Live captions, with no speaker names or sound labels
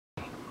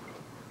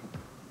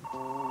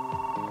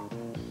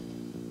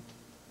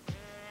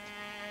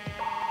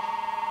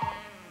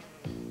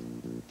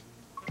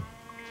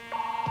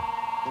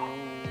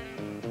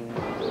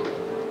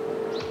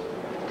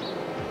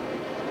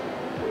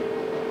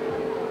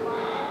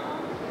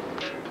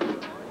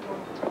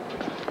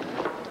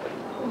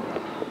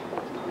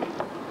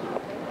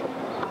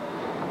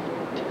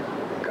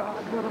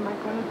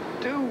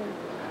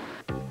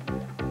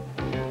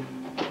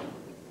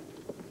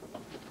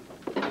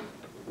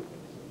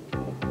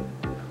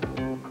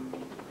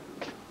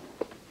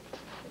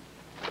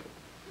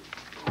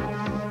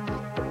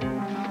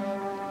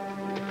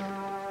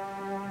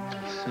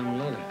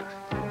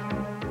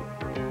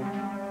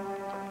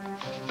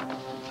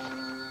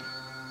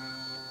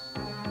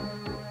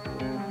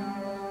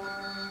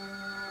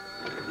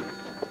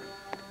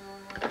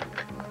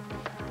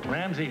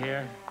Ramsey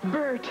here.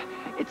 Bert,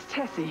 it's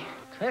Tessie.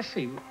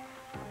 Tessie?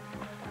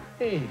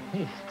 Hey,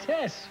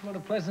 Tess, what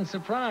a pleasant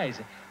surprise.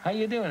 How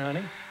you doing,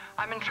 honey?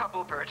 I'm in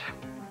trouble, Bert.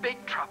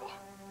 Big trouble.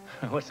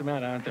 What's the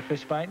matter? Aren't the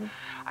fish biting?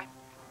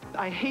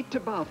 I hate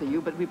to bother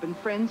you, but we've been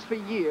friends for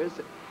years.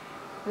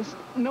 There's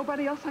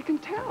nobody else I can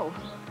tell.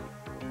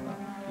 Well,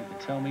 you can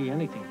tell me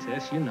anything,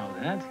 Tess. You know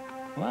that.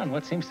 Come on,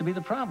 what seems to be the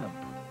problem?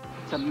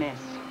 It's a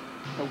mess.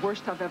 The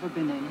worst I've ever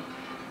been in.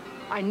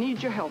 I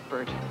need your help,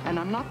 Bert, and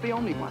I'm not the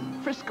only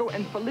one. Frisco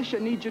and Felicia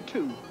need you,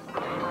 too.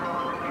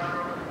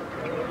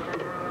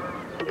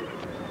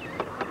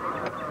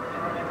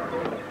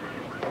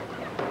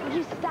 Would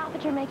you stop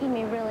it? You're making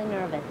me really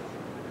nervous.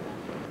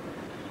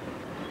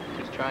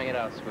 Just trying it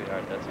out,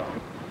 sweetheart, that's all.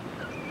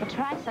 Well,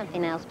 try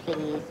something else,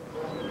 please.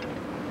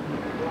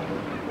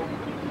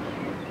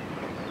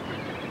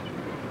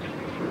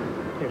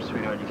 Here,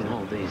 sweetheart, you can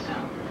hold these.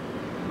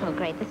 Oh,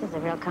 great. This is a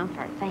real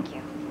comfort. Thank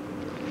you.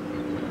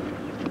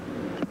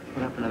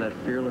 What happened to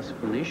that fearless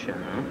Felicia,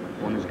 huh?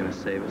 One who's gonna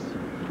save us,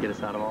 get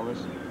us out of all this?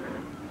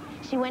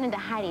 She went into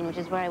hiding, which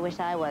is where I wish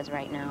I was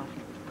right now.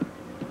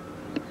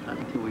 Not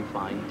until we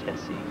find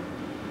Tessie.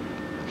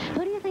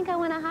 Who do you think I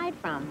want to hide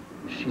from?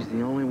 She's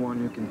the only one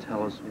who can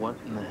tell us what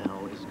in the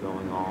hell is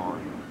going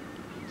on.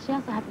 She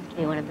also happens to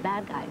be one of the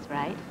bad guys,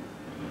 right?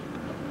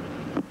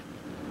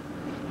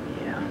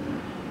 Yeah.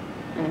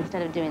 And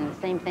instead of doing the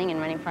same thing and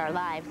running for our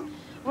lives,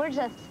 we're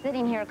just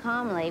sitting here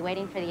calmly,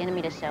 waiting for the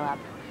enemy to show up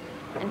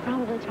and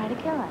probably try to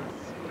kill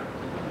us.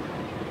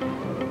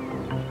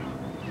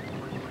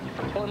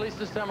 Well, at least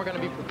this time we're going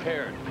to be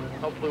prepared.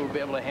 Hopefully we'll be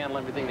able to handle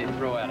everything they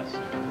throw at us.